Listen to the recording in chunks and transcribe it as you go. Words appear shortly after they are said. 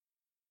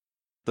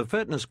The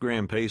Fitness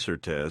Gram Pacer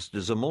test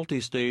is a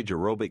multi-stage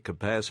aerobic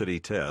capacity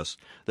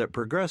test that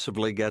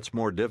progressively gets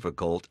more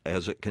difficult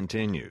as it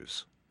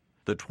continues.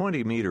 The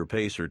 20-meter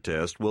pacer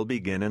test will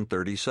begin in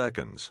 30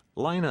 seconds.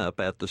 Line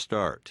up at the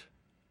start.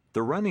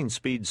 The running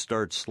speed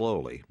starts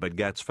slowly, but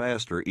gets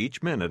faster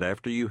each minute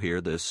after you hear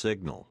this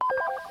signal.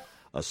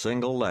 A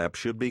single lap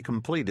should be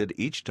completed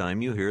each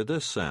time you hear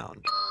this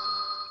sound.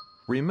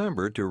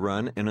 Remember to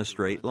run in a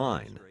straight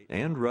line,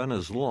 and run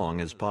as long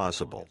as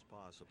possible.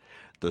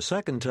 The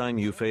second time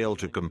you fail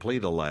to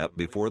complete a lap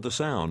before the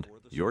sound,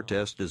 your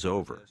test is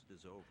over.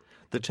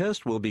 The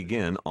test will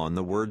begin on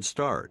the word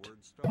start.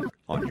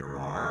 On your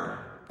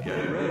mark,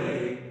 get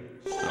ready,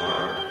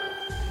 start.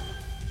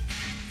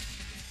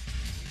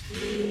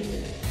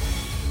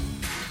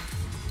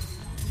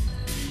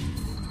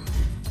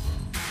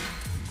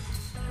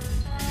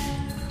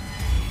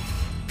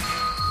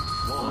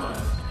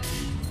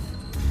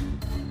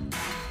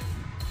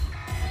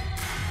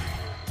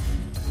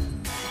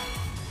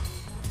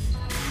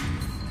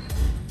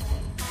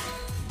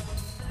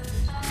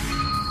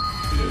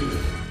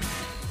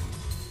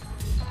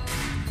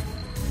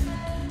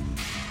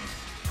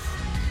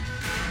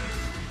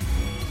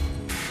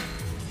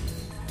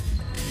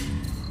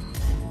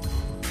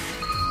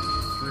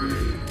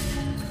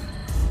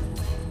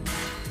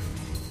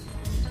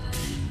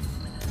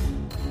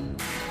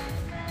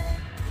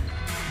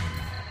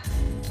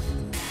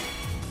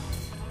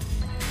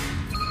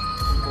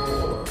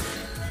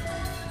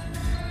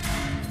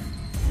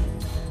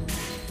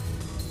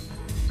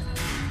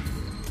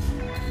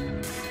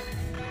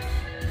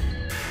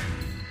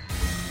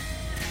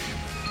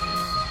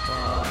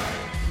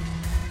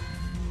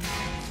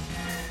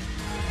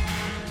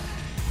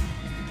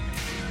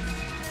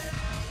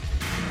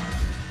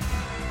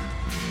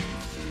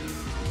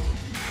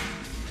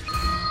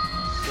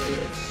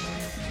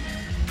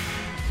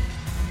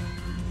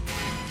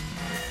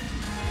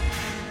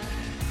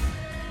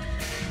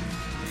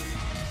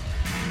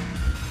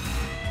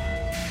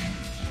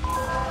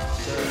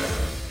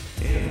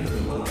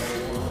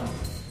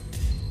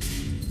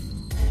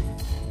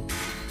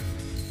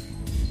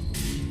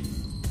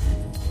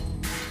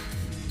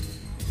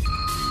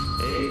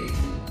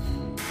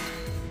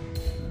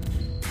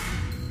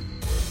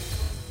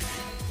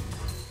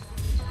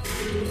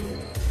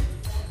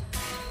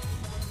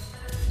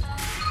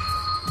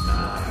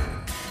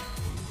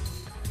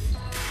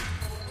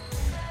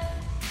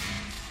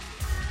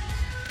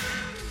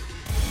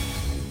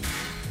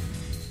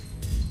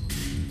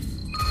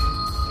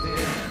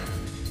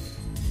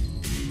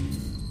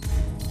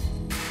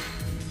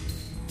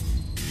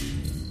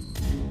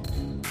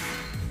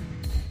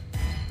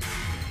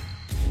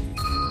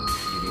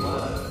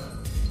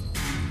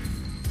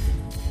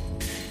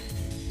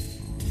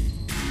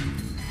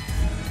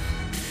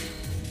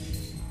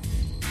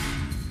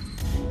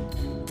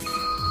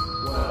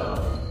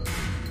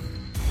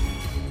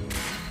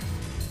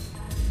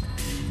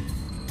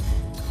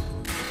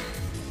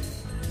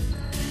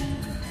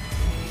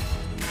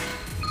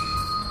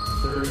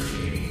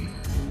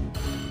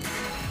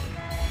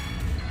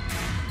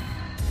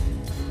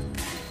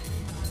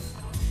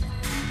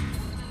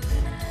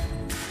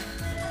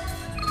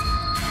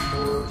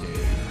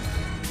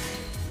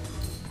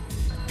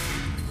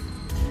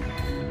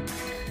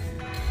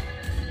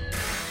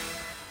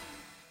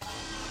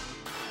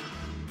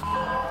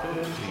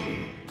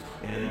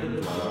 End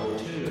of level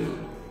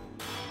 2.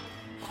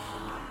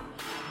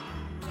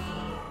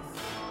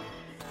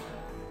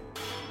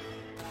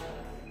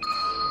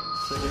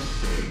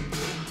 16.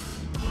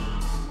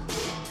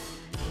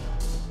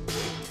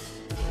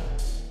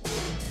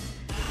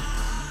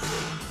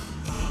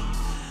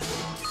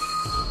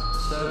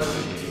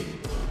 17.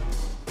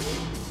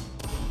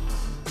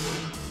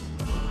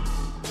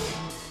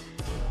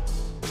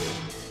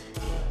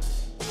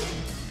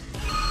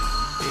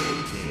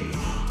 18.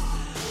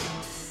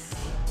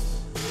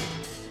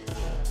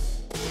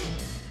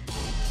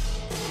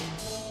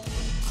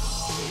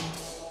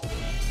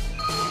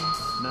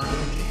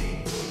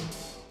 19.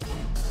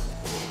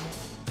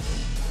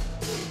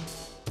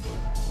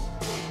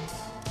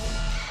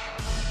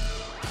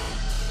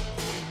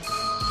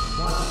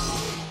 20.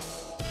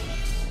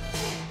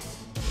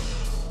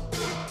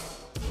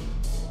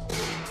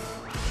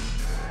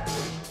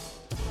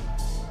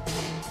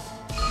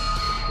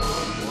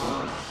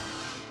 21.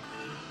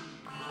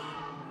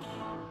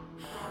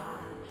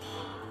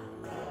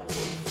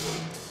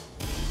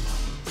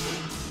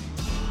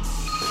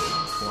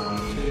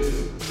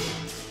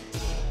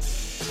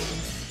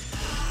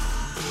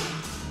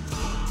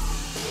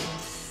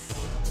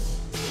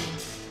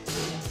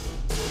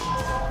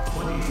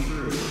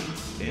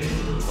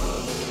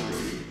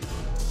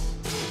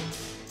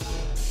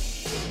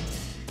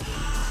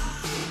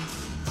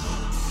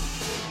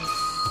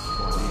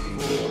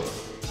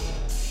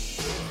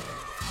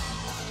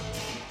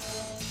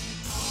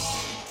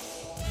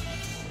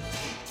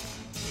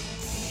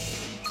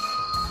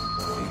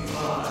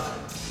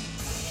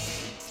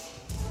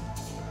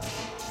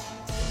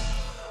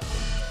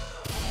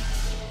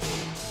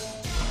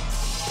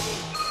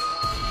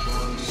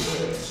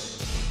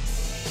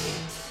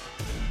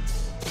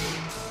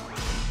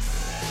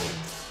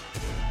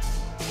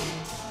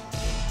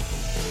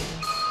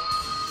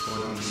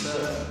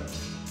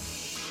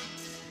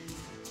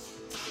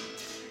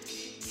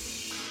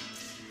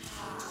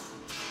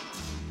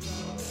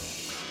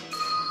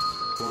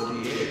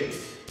 28.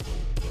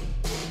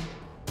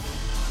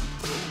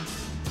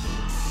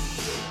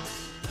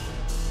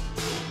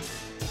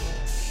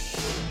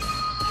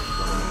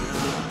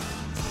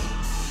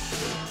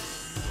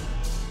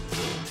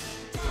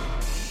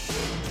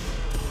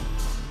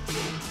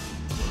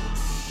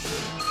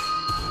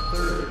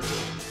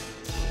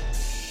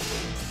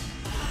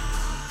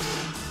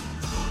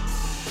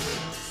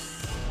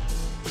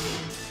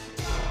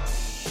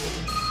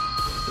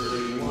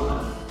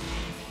 31.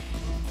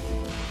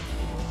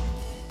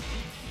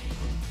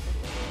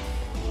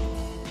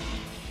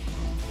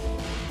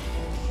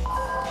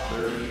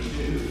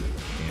 32.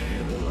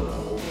 And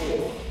level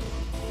 4.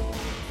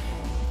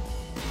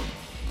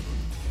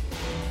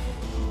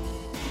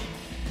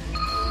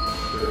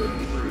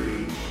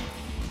 33.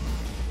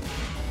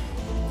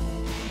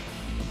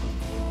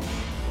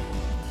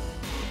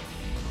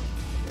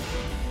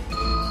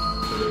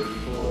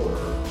 34.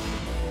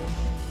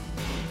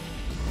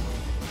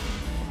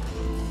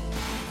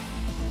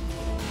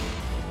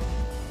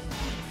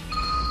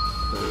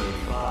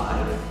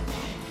 35.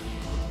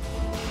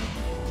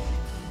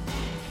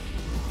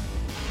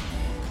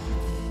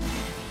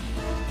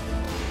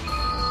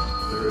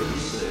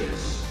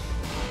 36.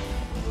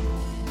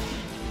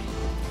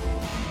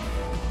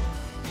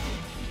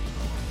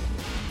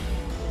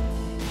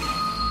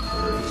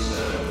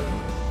 37.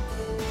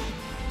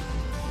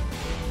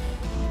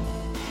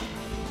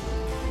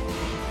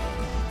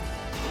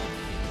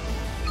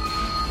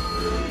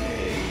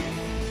 38.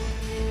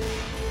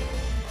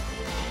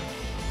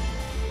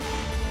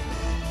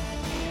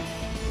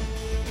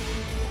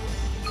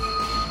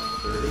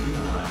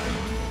 39.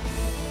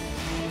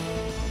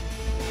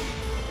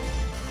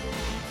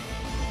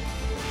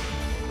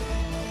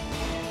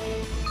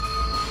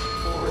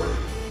 40.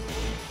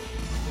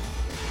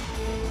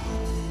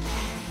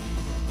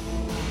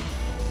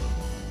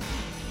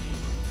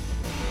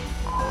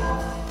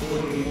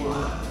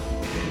 41.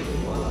 And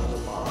level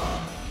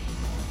 5.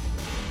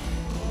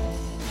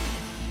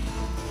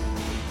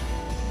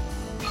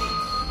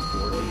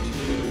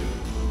 42.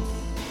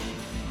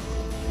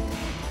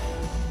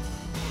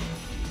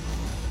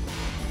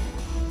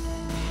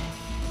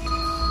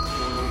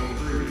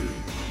 43.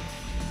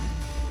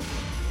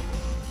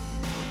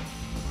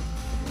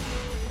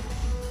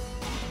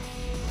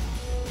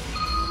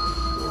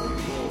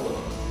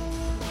 44.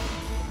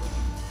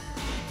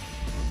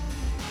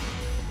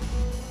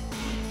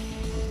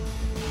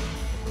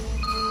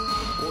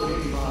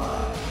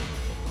 45.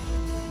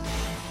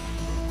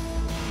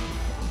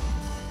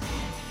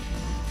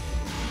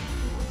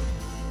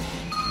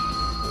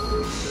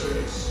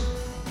 46.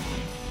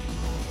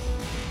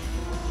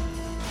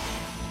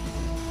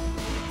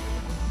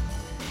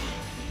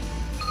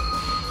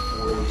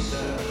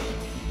 47.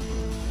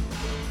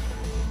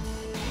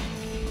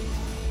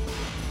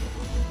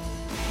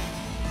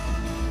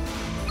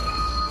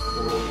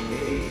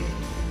 48.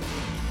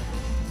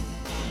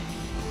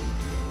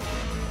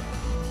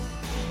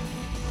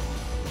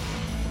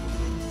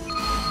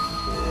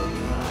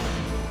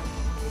 49.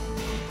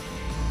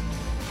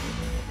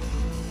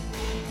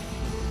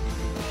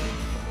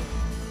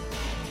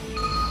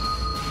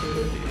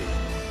 50.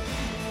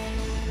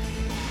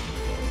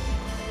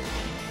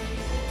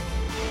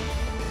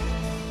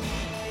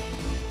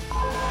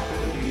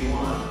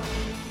 51.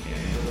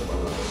 And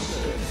level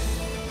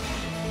 6.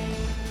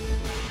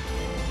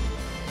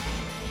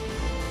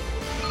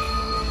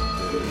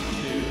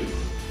 52.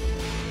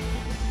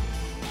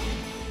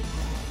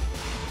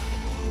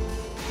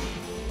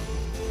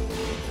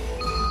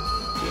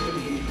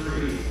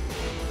 53.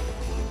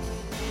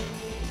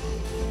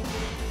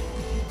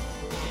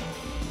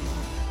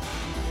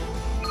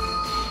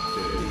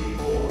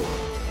 54.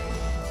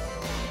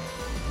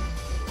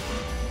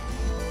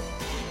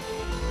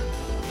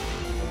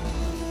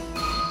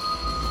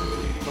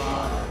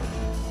 55.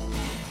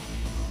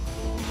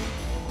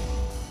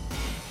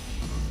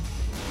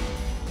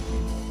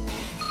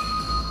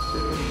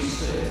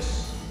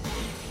 56.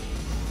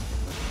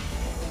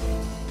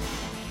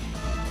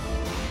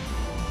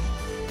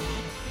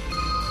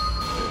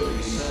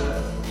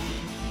 57.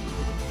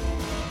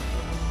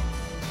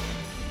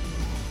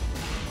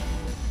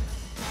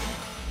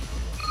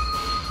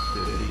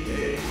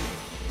 58.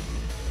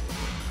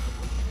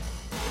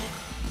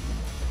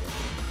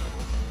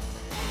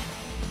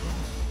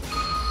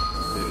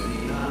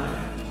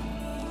 59.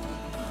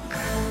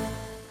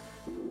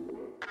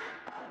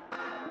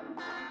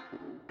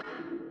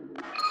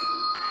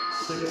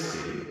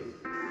 60.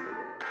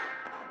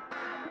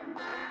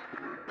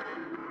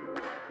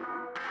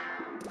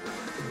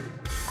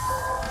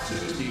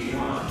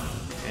 61.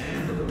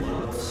 And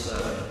level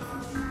 7.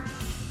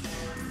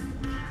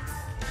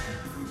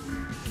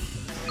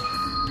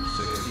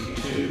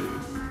 62.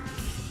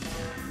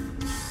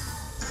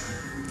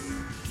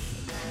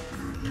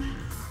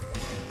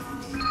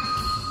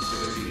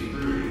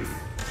 63.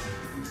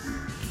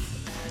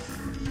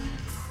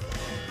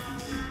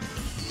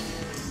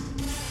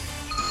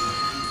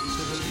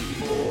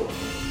 64.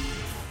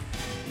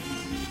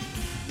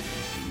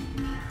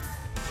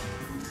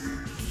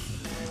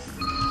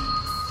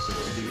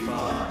 65.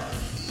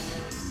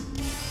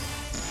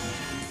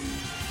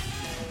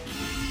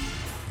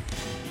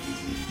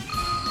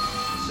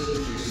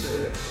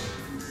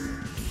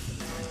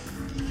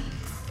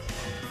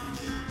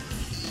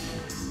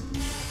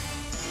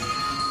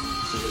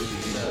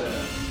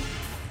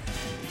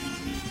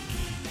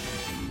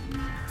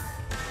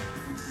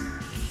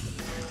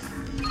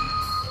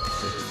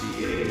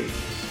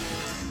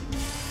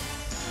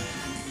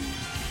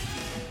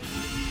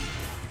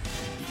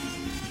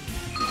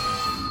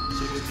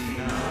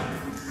 69,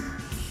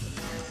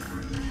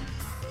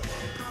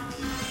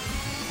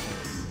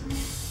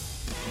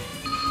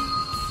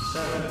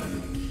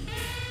 70,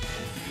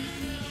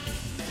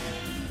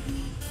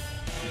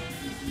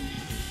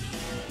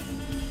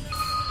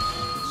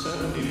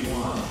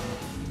 71,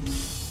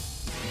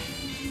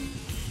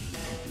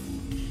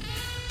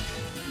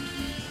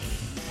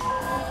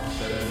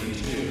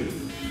 72,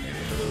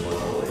 and to the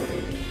level 8,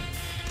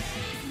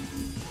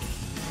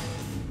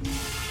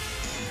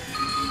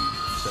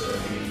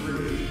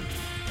 73,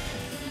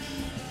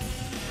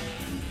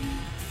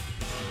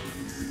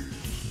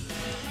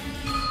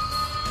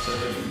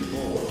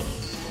 74,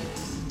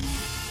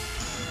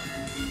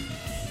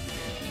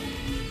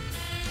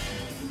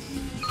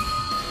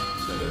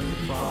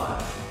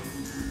 75,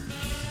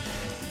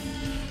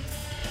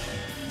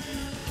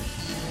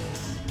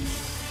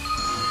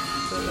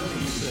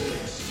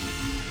 76,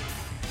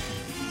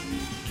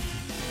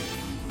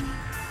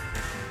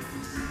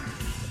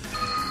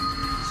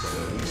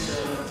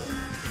 77,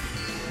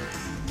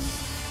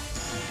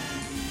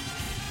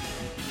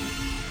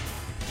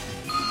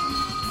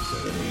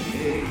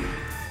 78,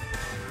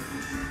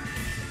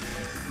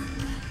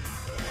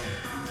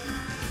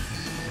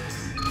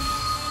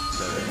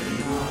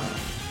 79,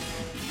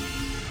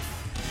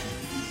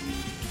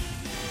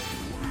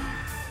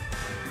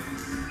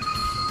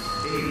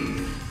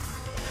 80,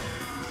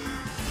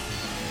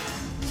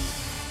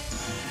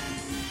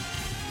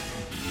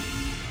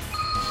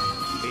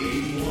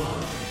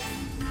 81,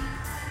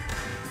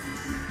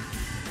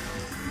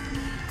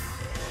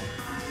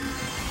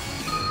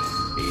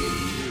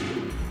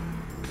 82,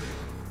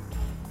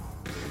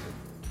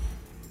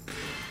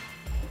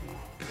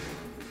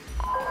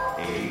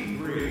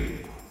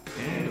 83,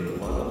 and to the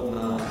level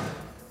 9,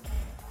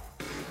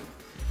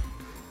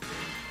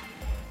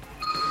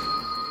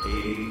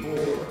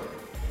 84,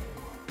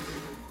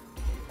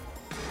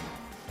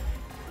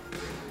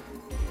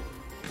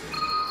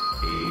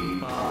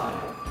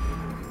 85,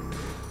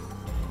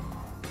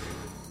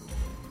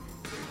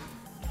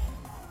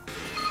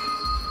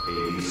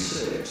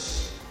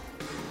 86,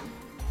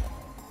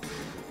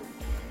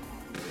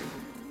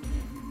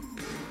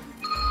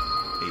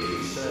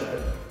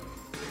 87,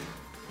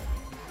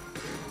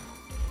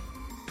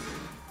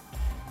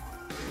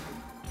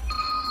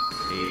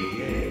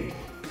 88,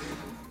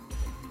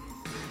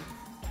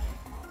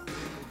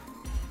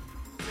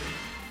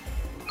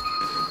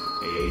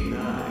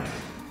 89,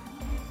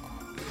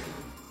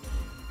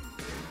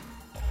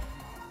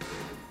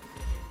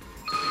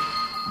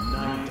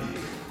 90,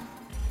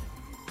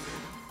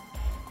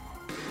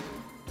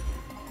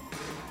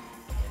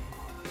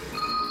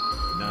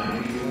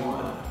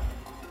 91,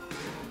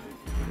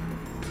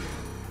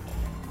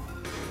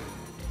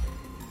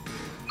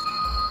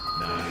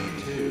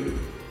 92,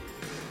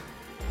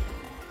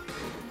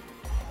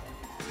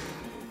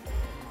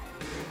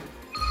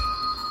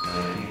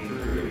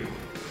 93,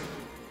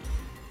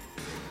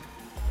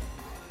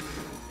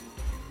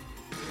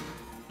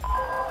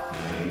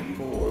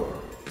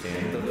 94,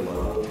 and the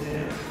level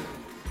 10,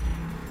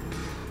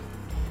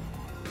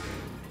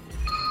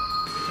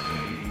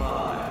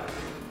 95,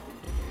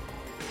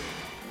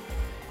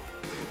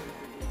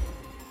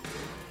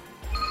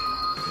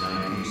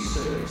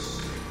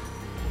 96,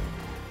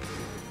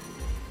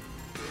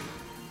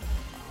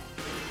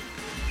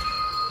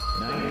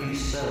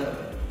 97,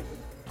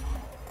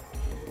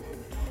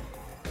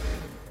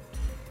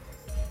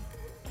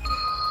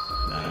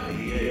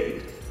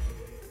 98,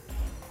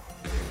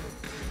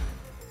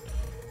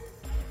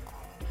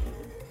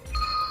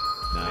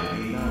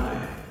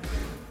 99,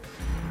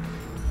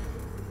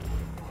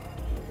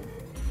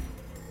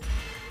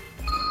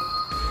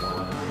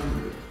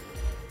 100,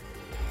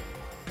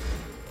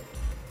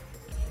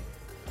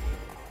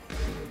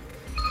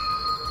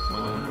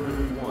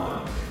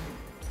 101,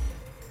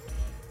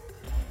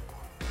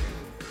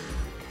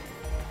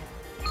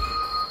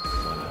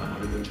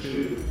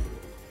 102,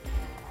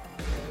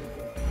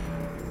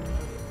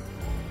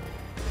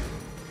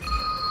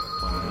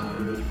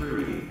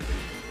 103,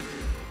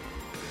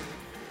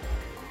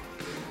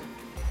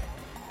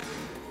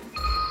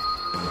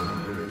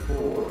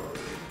 104,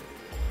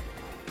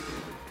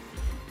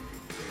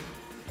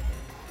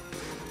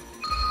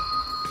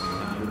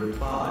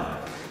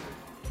 105,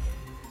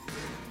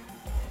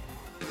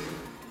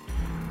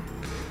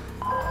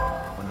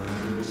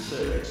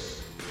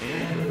 106,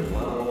 and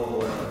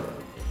level 11,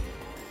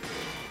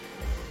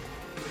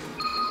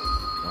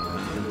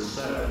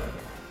 107,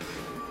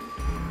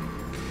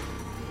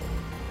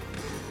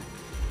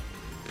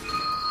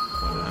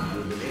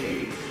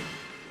 108,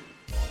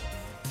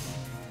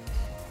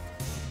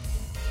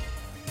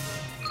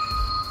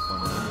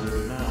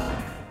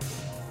 109,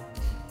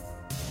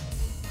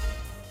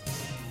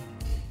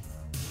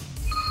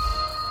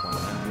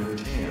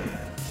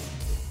 110,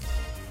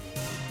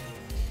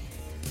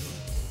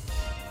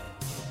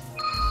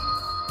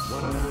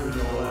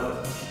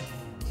 111,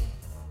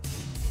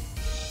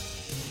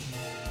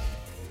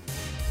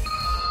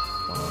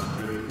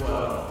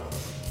 112,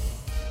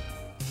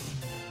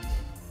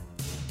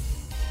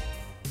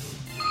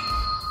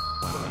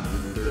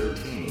 113,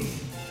 113.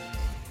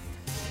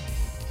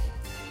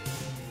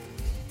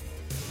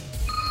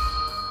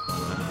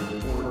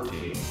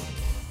 114.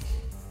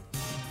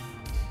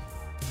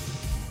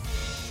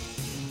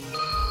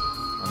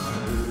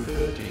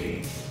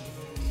 115.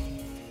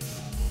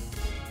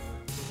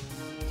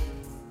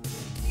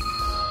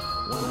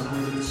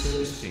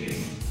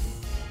 116.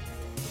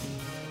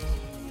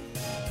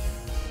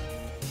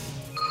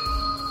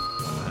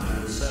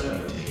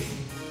 117.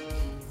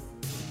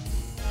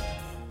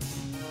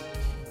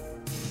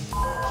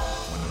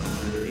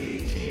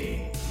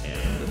 118.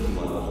 And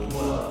level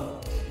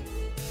 12.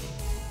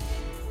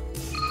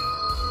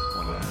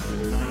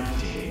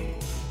 119.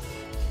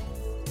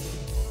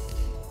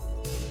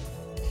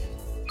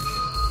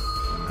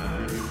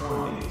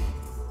 120.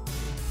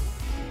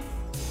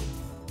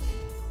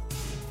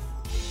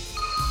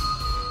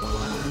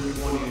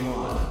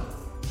 121.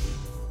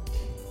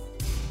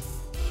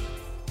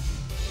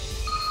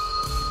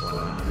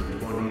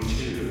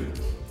 122.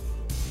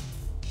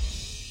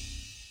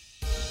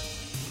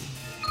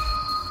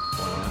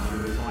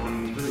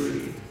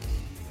 123.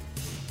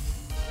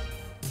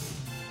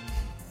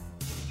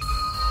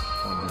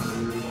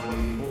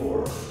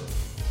 124.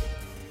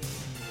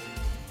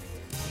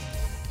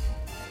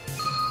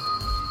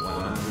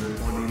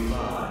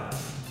 125.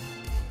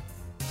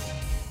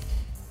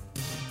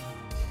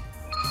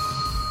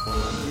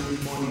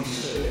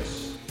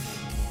 126.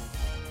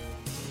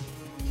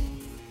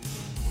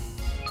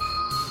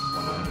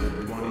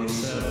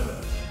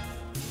 127.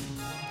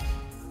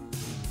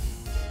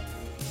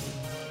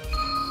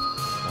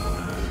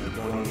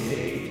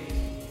 128.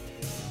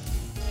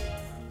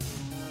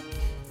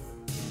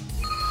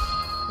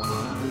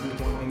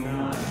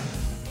 129.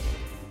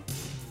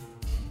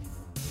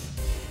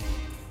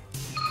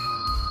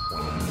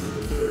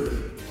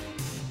 130.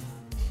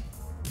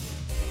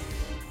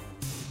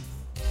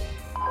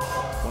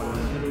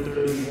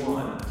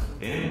 131.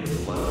 And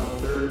level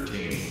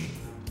 13.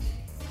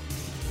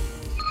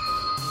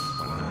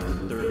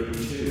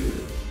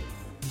 132.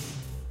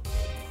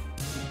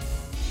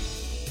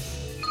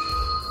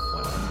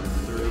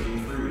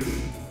 133.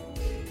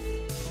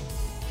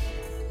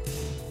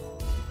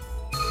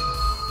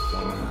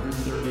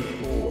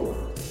 134.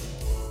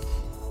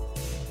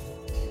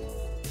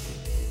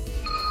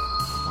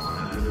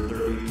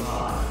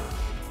 135.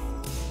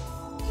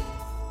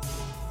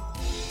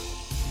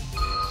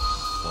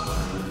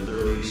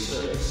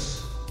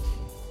 136.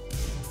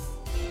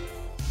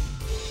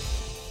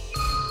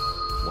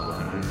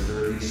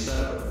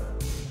 137.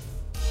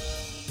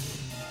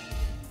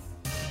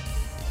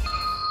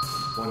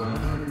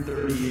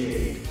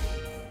 138.